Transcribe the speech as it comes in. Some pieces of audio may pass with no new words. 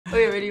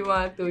ready?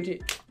 1, 2,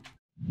 3.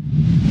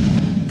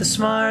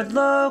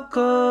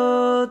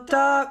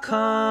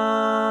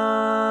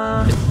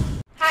 TheSmartLocal.com.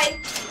 Hi.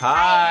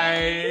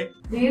 Hi!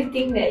 Do you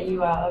think that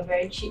you are a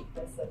very cheap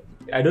person?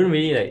 I don't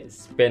really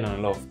spend on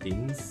a lot of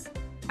things.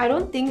 I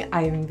don't think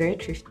I'm very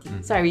thrifty.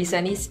 So I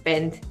recently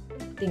spent,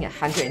 I think,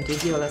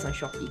 $120 on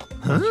Shopee.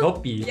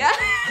 Shopee? Yeah.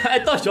 I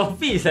thought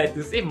Shopee is like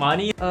to save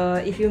money.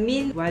 If you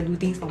mean why I do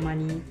things for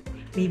money,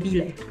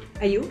 maybe like,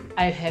 are you?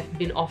 I have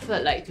been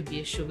offered like to be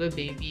a sugar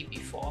baby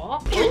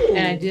before,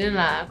 and I didn't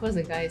lah, because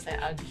the guy is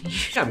like ugly.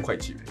 I'm quite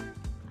cheap.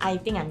 I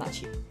think I'm not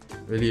cheap.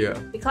 Really?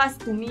 Because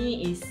to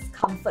me, it's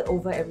comfort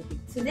over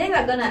everything. Today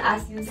we're gonna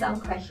ask you some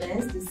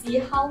questions to see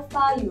how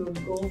far you will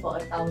go for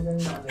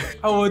 $1,000.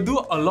 I will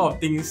do a lot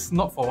of things,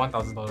 not for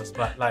 $1,000,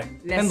 but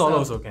like $10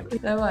 also can.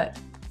 Like what?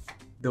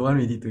 The one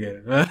we did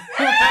together.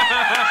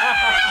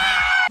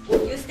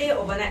 Would you stay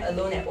overnight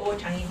alone at Old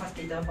Changi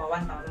Hospital for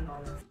 $1,000?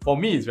 For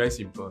me, it's very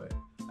simple.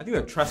 I think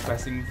the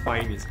trespassing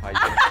fine is higher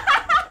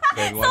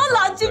than So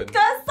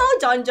logical, so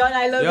John,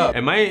 I love it.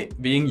 Am I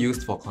being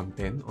used for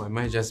content or am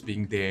I just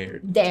being there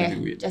to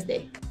do it? Just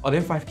there. Or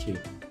then 5k.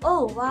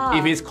 Oh wow.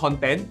 If it's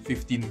content,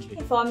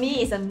 15k. For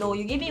me, it's a no.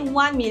 You give me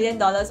 $1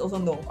 million, also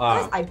no.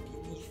 Because I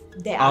believe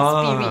there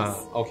are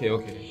spirits. Okay.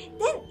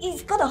 Then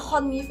it's gonna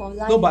haunt me for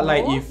life. No, but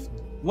like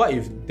what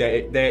if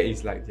there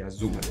is like their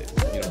Zoom like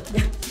that, you know?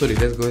 So they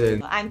just go there.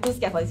 I'm too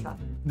scared for this car.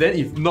 Then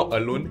if not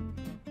alone,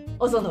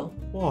 Also no.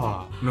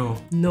 wow, no.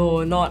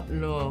 No.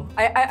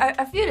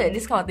 I feel that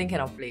this kind of thing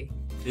cannot play.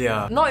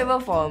 Yeah. Not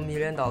even for $1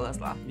 million lah.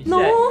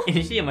 No.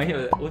 Initially in my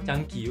head, oh,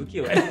 chunky,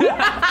 okay, right?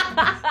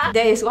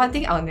 There is one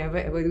thing I'll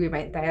never ever do in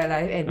my entire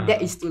life, and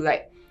that is to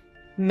like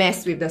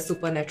mess with the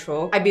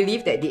supernatural. I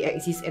believe that they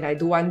exist and I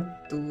don't want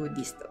to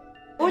disturb.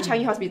 Old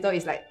Changi Hospital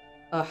is like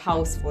a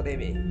house for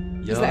them.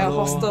 It's like a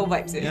hostel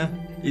vibes. Yeah.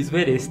 It's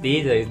where they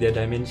stay, it's their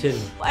dimension.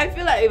 I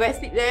feel like if I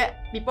sleep there,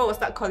 people will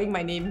start calling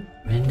my name.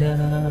 Brenda.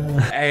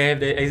 I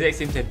have the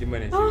exact same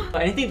sentiment as you.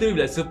 Anything to do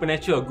with like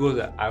supernatural or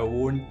ghosts, I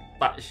won't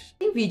touch.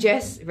 I think we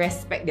just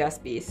respect their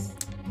space.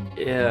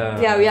 Yeah.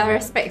 Yeah, we are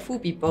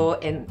respectful people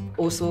and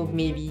also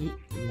maybe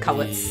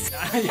cowards.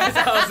 Yes,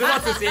 I was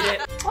about to say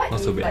that. What Not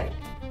if so bad. like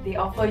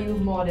they offer you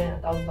more than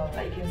 $1,000?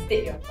 Like you can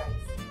state your price.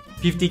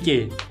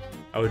 50k.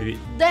 I would do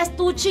it. That's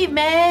too cheap,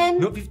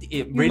 man. No,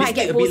 58. You might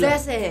get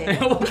possessed.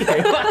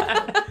 Okay.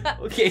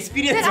 Okay,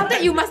 experience. Then after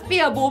that, you must pay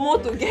a bomo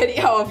to get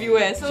it out of you.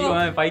 So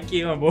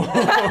 5k, bro.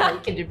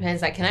 It depends.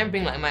 Like, can I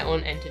bring like my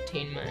own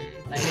entertainment?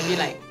 Like maybe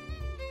like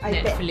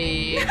iPad.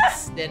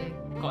 Netflix, then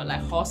got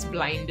like horse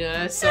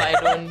blinders so I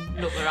don't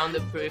look around the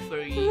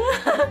periphery.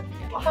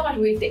 How much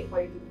will it take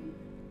for you to do it?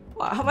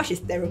 Wow, how much is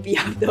therapy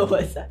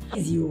afterwards?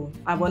 Zero.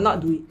 I will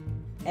not do it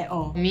at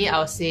all. Me,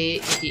 I'll say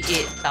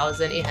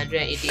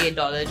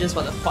 $88,888 just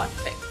for the fun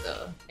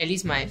factor. At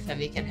least my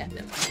family can have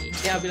their money.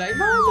 Then I'll be like,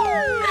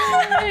 Mama!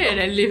 And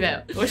then live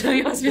at Old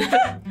Changi Hospital.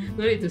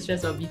 No need to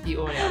stress on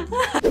BTO now.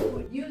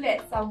 Would you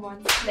let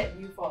someone slap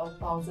you for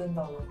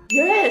 $1,000?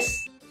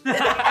 Yes!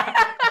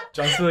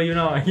 Transfer you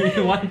now.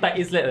 You want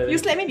tight slap. You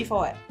slapped me before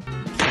what?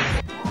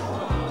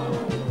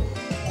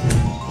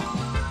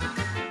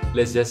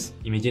 Let's just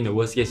imagine the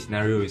worst case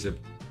scenario is a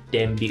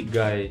damn big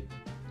guy.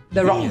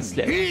 The giving me Rock. a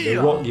slap. The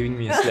Rock giving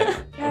me a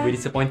slap. I'll be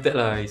disappointed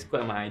lah. It's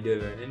quite my idol.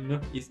 And,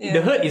 you know,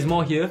 the hurt is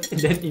more here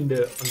than on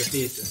the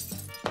face.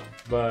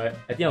 But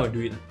I think I'll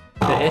do it.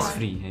 The S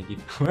free. I give.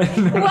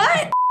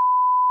 What?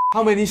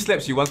 How many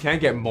slaps you want? Can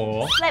I get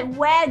more? Like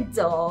where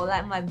though?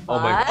 Like my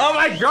butt? Oh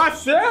my god,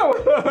 Sew!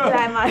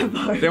 Like my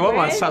boyfriend? That one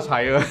must charge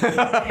higher.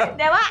 That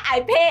one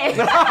I pay!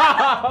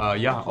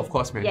 Yeah, of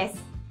course, man. Yes.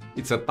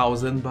 It's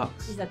 $1,000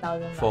 It's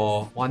 $1,000.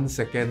 for 1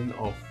 second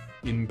of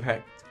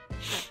impact.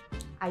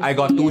 I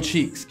got 2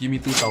 cheeks. Give me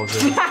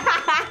 2,000.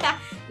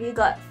 We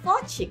got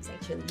 4 chicks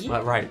actually.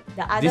 Right.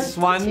 The other This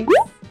 2 one chicks.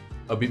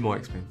 a bit more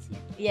expensive.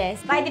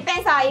 Yes, but it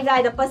depends. If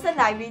like the person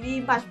like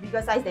really much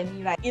bigger size than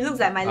me, right? It looks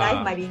like my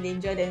life might be in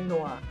danger. Then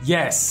no.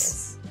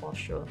 Yes. For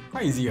sure.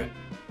 Quite easy, right?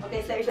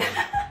 Okay, so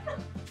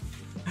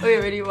Okay,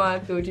 ready?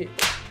 1, 2, 3.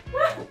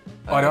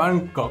 Oh, that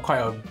one got quite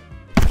a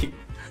kick.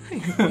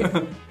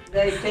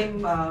 they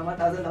claim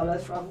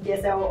 $1,000 from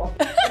TSL.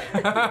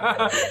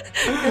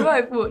 Remember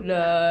I put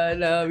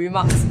the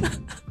remarks.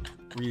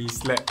 We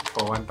slept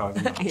for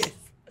 $1,000. Yes.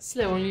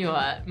 Slap only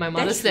what? My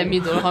mother That's slapped me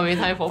don't know how many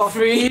times for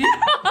free.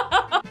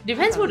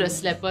 Depends who the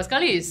slapper.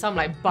 Sekali is some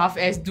like buff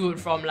ass dude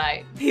from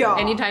like Yeah.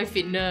 Anytime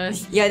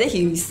Fitness. Yeah, then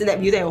he slap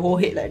you, then your whole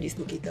head like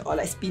dislocated or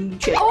like spin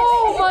trap.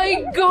 Oh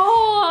my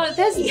god,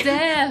 that's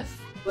death.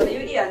 Will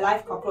you eat a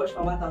live cockroach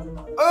for $1,000?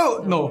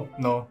 Oh, no.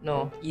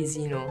 No,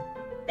 easy no.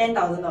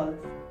 $10,000.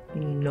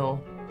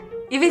 No.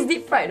 If it's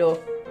deep fried though,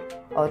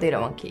 I'll take that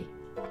 1K.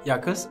 Yeah,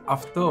 because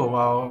after a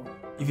while,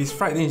 if it's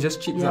fried, then it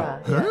just chips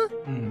up. Yeah.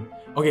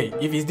 Okay,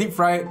 if it's deep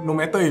fried, no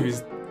matter if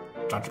it's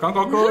Choa Chu Kang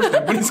cockroach,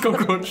 Japanese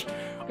cockroach,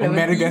 or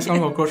Madagascar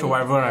cockroach or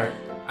whatever, right?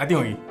 I think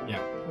okay, yeah.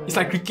 It's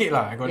like cricket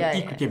lah. I got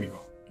eat cricket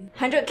before.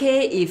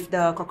 100K if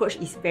the cockroach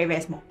is very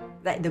very small,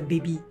 like the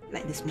baby,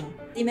 like the small.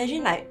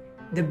 Imagine like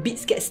the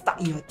bits get stuck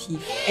in your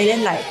teeth, and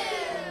then like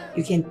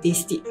you can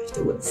taste it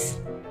afterwards.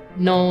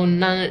 No,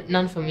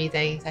 none for me,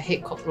 thanks. I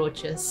hate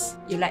cockroaches.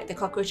 You like the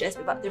cockroaches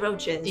without the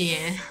roaches.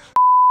 Yeah.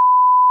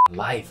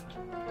 Life.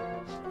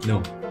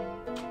 No.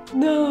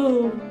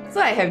 No.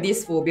 So I have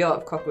this phobia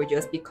of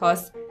cockroaches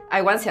because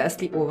I once had a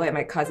sleepover at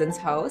my cousin's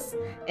house,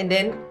 and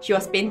then she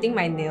was painting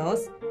my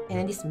nails, and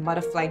then this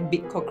mother-flying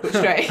big cockroach,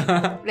 right,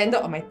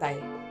 landed on my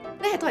thigh.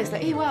 Then I thought it's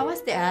like, hey, wow,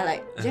 what's that?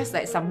 Like, just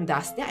like some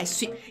dust. Then I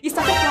sweep, it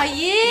started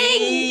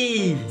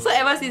flying! So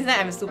ever since then,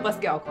 I'm super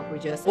scared of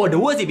cockroaches. Oh, the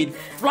worst if it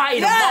fly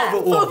in the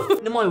mouth. Oh.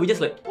 The more we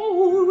just like,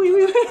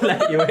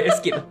 like you will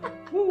escape.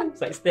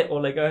 It's like step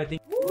or like I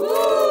think.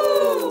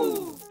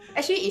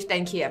 Actually, if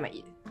 10k, I might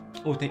eat.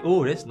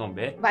 Oh, that's not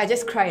bad. But I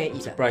just cry and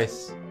eat.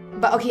 Surprise.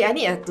 But okay, I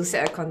need to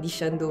set a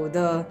condition though.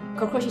 The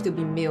cockroach needs to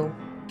be male.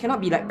 Cannot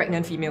be like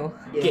pregnant female.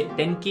 Okay,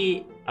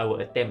 10k, I will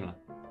attempt lah.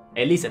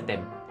 At least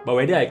attempt. But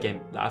whether I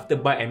can, like, after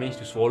bite, I manage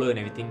to swallow and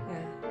everything,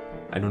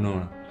 I don't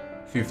know.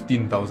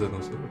 15,000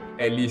 also.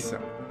 At least.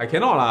 I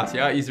cannot lah.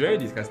 Yeah, it's very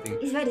disgusting.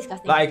 It's very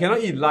disgusting. Like I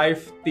cannot eat live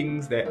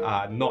things that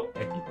are not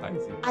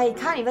appetizing. I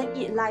can't even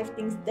eat live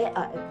things that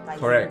are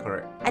appetizing.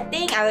 Correct. I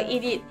think I will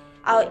eat it.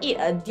 I'll eat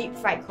a deep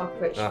fried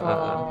cockroach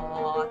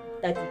for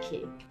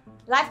 30k.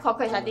 Live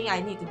cockroach, I think I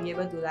need to be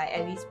able to like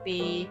at least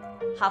pay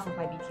half of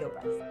my BTO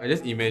price. I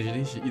just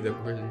imagining she eat the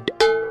cockroach.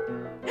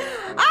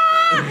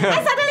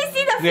 I suddenly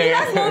see the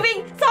feelers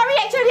moving. Sorry,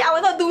 actually, I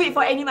will not do it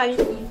for any money.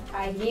 If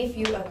I gave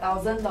you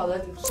 $1,000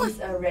 to kiss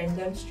a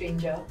random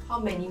stranger, how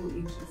many would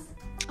you kiss?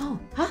 Oh,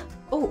 huh?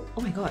 Oh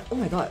my god.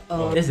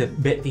 That's a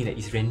bad thing that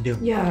is random.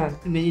 Yeah.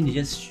 Imagine they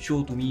just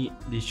show to me,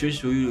 they show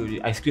you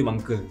the ice cream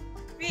uncle.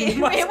 Wait,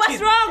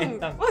 what's wrong?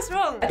 What's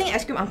wrong? I think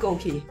ice cream uncle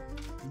okay.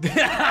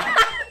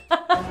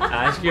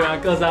 Ice cream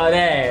uncles out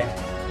there.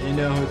 You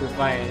know who to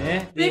find,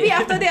 eh? Maybe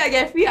after that I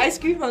get free ice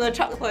cream from the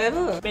truck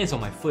forever. Depends on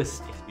my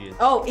first experience.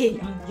 Oh,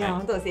 yeah, I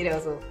wanted to say that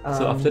also.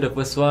 So after the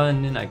first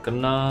one, then I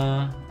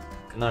kena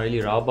really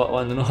rabak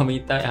one. Don't know how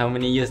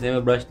many years never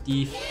brush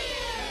teeth.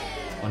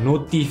 Or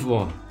no teeth.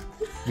 Oh.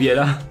 Weird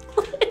lah.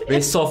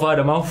 Very soft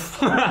the mouth.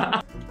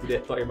 Put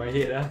that thought in my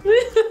head lah.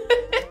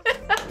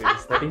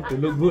 It's starting to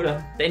look good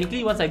lah.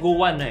 Technically, once I go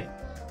one, right?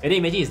 And then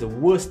imagine it's the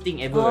worst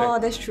thing ever. Oh, right?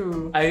 that's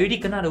true. I already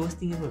kena the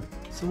worst thing ever.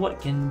 So what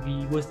can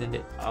be worse than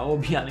that? I'll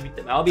be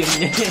unlimited. I'll be a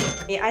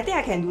millionaire. I think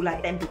I can do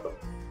like 10 people.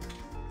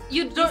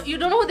 You don't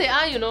know who they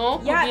are, you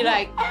know? Yeah, Could be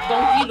like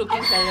donkey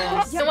looking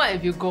fellas. So what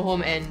if you go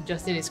home and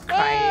Justin is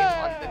crying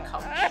on the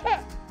couch?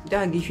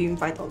 Then I give him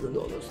 $5,000.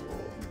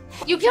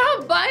 You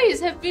cannot buy his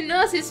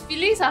happiness, his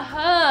feelings are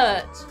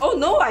hurt. Oh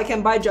no, I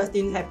can buy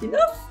Justin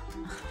happiness.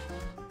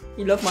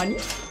 He love money,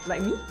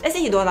 like me. Let's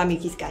say he don't allow me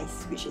kiss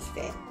guys, which is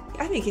fair.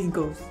 I think kiss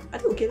girls. I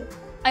think okay.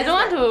 I don't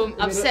want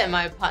to upset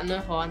my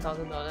partner for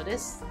 $1,000.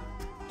 That's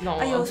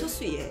not. You're so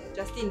sweet eh.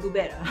 Justin, do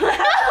better.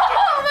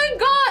 Oh my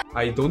god!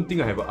 I don't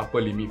think I have an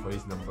upper limit for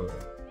this number.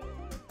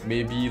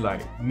 Maybe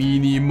like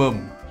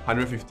minimum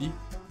 150.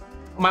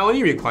 My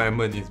only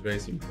requirement is very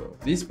simple.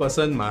 This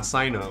person must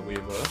sign a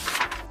waiver,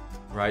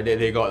 right? That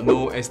they got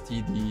no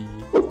STD,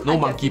 no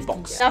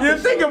monkeypox. You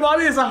think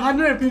about it, it's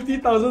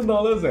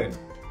 $150,000 eh.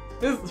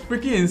 This is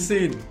freaking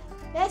insane.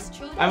 That's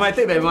true. I might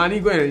take that money,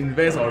 go and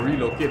invest or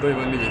relocate, don't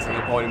even live in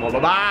Singapore anymore.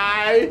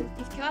 Bye-bye!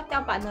 If cannot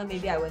tell partner,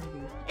 maybe I won't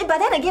do. But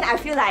then again, I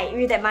feel like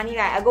with that money,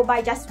 right, I go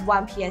buy just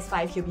one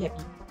PS5, he'll be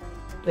happy.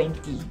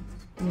 20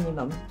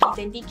 minimum.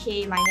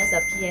 20k minus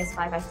a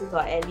PS5, I still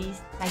got at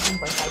least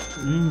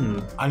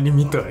 19.5k.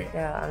 Unlimited eh?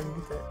 Yeah,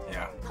 unlimited.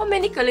 Yeah. How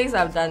many colleagues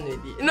I've done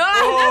already? No,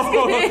 I'm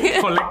just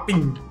kidding.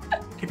 Collecting.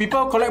 Okay,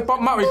 people collect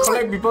pop mark, we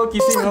collect people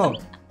kissing home.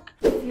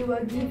 If you were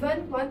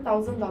given $1,000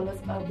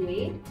 a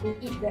day to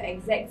eat the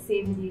exact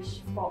same dish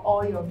for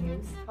all your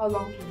meals, how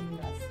long can you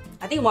last?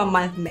 I think 1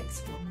 month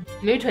max.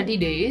 Maybe 20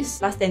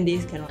 days. Last 10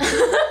 days cannot.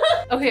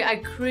 Okay, I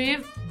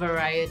crave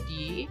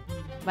variety,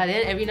 but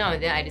then every now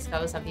and then I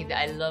discover something that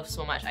I love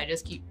so much. I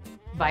just keep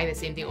buying the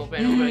same thing over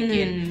and over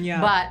again.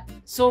 Yeah. But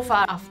so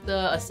far,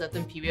 after a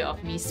certain period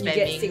of me You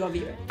spending, get sick of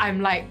it, right?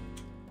 I'm like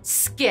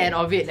scared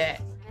of it.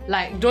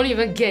 Like, don't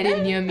even get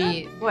it near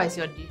me. What is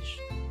your dish?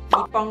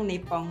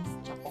 Nepong,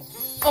 chapong.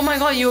 Oh my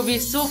god, you'll be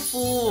so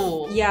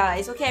full. Yeah,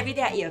 it's okay. Every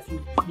day I eat a few.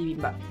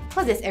 Bibimbap.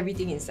 Because there's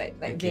everything inside.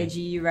 Like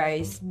veggie,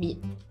 rice,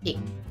 meat, egg.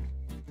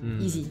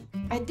 Easy.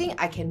 I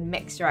think I can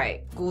max,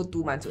 right, go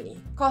 2 months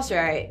only. Cause,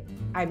 right,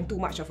 I'm too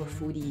much of a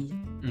foodie.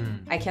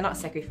 I cannot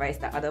sacrifice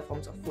the other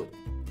forms of food.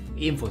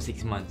 Aim for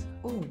 6 months.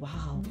 Oh,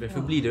 wow.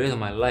 Preferably the rest of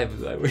my life.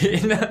 I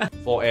wait.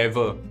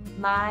 Forever.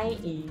 Mine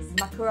is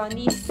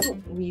macaroni soup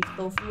with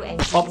tofu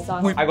and chili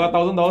sauce. I got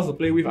 $1,000 to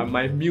play with and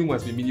my meal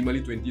must be minimally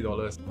 $20.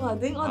 Wow,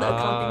 doing all the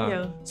accounting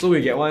here. So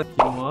we get one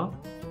quinoa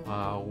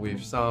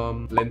with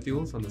some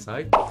lentils on the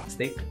side.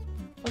 Steak.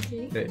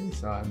 Okay. That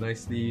is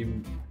nicely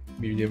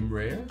medium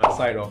rare. A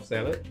side of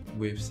salad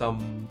with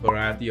some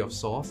variety of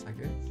sauce, I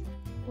guess.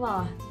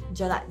 Wow,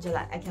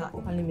 jelat. I cannot.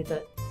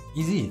 Unlimited.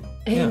 Easy.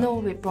 Hey, no,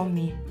 wait, prawn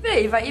mee.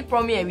 Wait, if I eat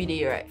prawn mee every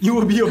day, right? You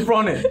will be a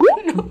prawn eh?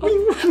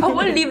 I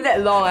won't live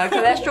that long.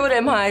 Cholesterol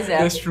damn high.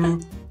 That's true.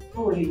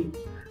 What will you eat?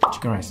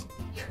 Chicken rice.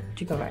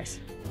 Chicken rice.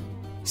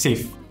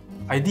 Safe.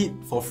 I did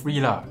for free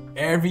lah,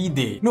 every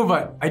day. No,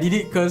 but I did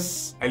it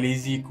because I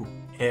lazy cook.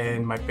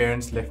 And my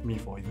parents left me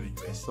for the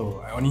US,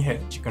 so I only had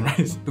chicken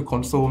rice to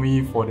console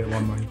me for that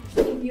 1 month.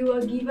 If you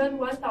were given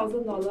 $1,000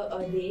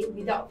 a day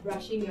without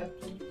brushing your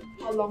teeth,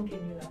 how long can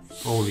you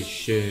last? Holy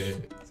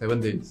shit.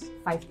 7 days.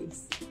 5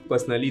 days.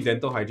 Personally,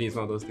 dental hygiene is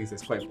one of those things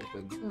that's quite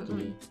important to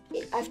me.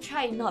 I've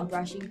tried not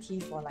brushing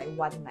teeth for like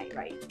 1 night,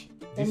 right?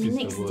 The This is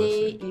the next worst,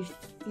 day, it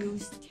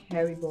feels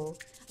terrible.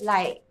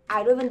 Like,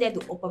 I don't even dare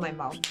to open my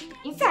mouth.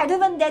 In fact, I don't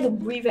even dare to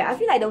breathe. I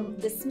feel like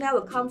the smell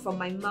will come from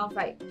my mouth,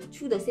 right?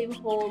 Through the same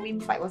hole,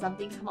 windpipe or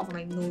something, come out from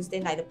my nose.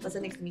 Then like the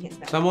person next to me can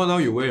smell. Someone now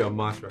you wear your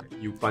mask, right?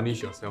 You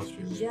punish yourself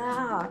straight.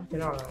 Yeah.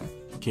 Cannot.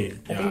 Okay,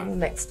 I think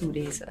max 2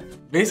 days.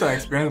 based on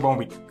experience, 1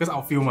 week, because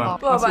I'll feel ma.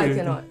 Well, but I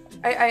cannot.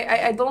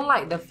 I don't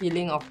like the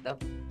feeling of the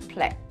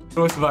plaque.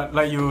 Close, but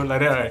like you like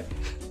that, right?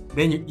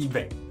 Then you eat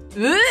back.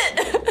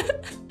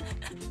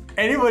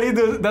 Anybody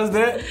does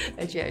that?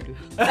 Actually, I do.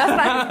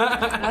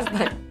 Last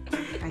time.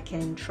 I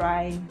can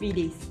try 3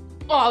 days.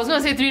 Oh, I was gonna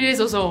say 3 days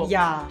also.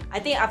 Yeah. I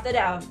think after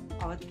that,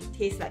 I'll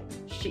taste like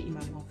shit in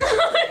my mouth.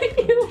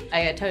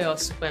 I can tell you a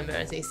super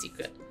embarrassing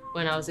secret.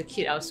 When I was a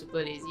kid, I was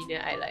super lazy.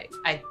 Then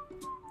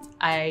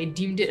I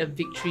deemed it a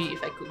victory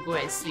if I could go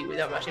and sleep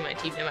without brushing my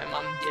teeth, and my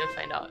mom didn't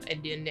find out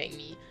and didn't nag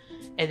me.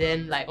 And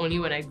then like only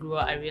when I grew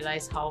up, I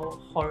realized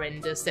how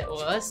horrendous that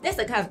was. That's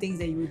the kind of things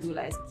that you would do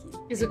like as a kid.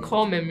 It's a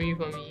core memory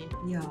for me.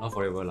 Yeah. Not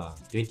forever lah.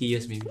 20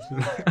 years maybe.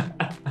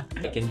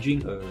 I can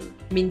drink a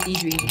Minty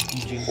drink.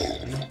 drink.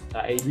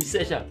 I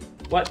research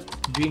what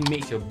drink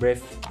makes your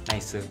breath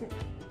nicer.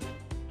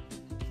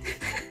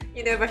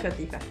 You never brush your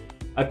teeth,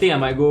 I think I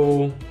might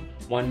go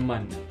 1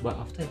 month. But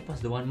after I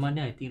pass the 1 month,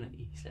 then I think like,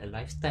 it's like a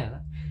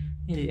lifestyle.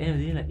 Then at the end of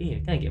the day, like,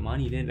 every time I get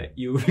money, then like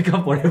you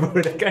become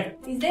forever that kind.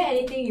 Is there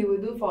anything you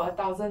would do for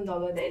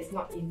 $1,000 that is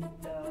not in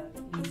the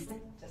list?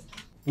 Just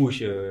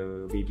Push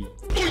a baby.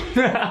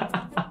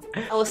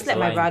 I will slap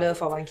my brother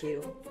for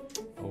 1K though.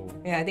 Oh.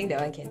 Yeah, I think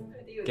that one can.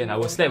 Can I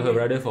will slap her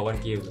brother for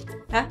 1K also.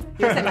 Huh?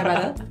 You slap my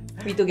brother?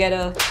 We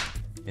together.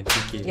 And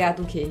 2K. Yeah,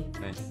 2K.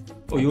 Nice.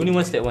 Oh, you only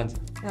want slap once?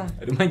 Yeah.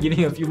 I don't mind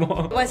getting a few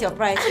more. What's your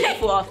price?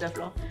 Full off the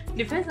floor.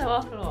 Depends on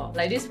what floor.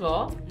 Like this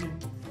floor,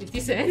 50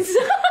 cents.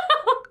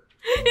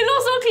 It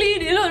looks so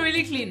clean. It looks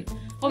really clean.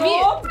 For me,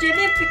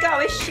 Jenny pick up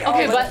with shit.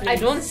 okay, but I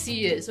don't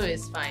see it, so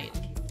it's fine.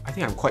 I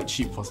think I'm quite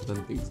cheap for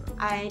certain things.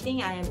 I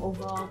think I am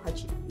overall quite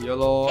cheap. Yeah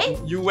lor.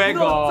 You wear no,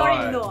 God.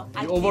 sorry, no.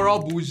 I You think- overall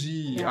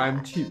bougie. Yeah.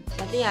 I'm cheap.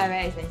 I think I'm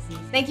very expensive.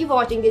 Thank you for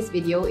watching this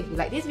video. If you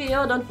like this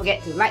video, don't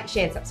forget to like,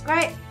 share and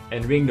subscribe.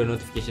 And ring the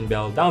notification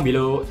bell down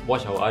below.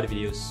 Watch our other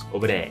videos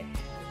over there.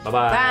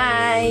 Bye-bye.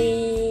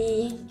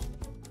 Bye!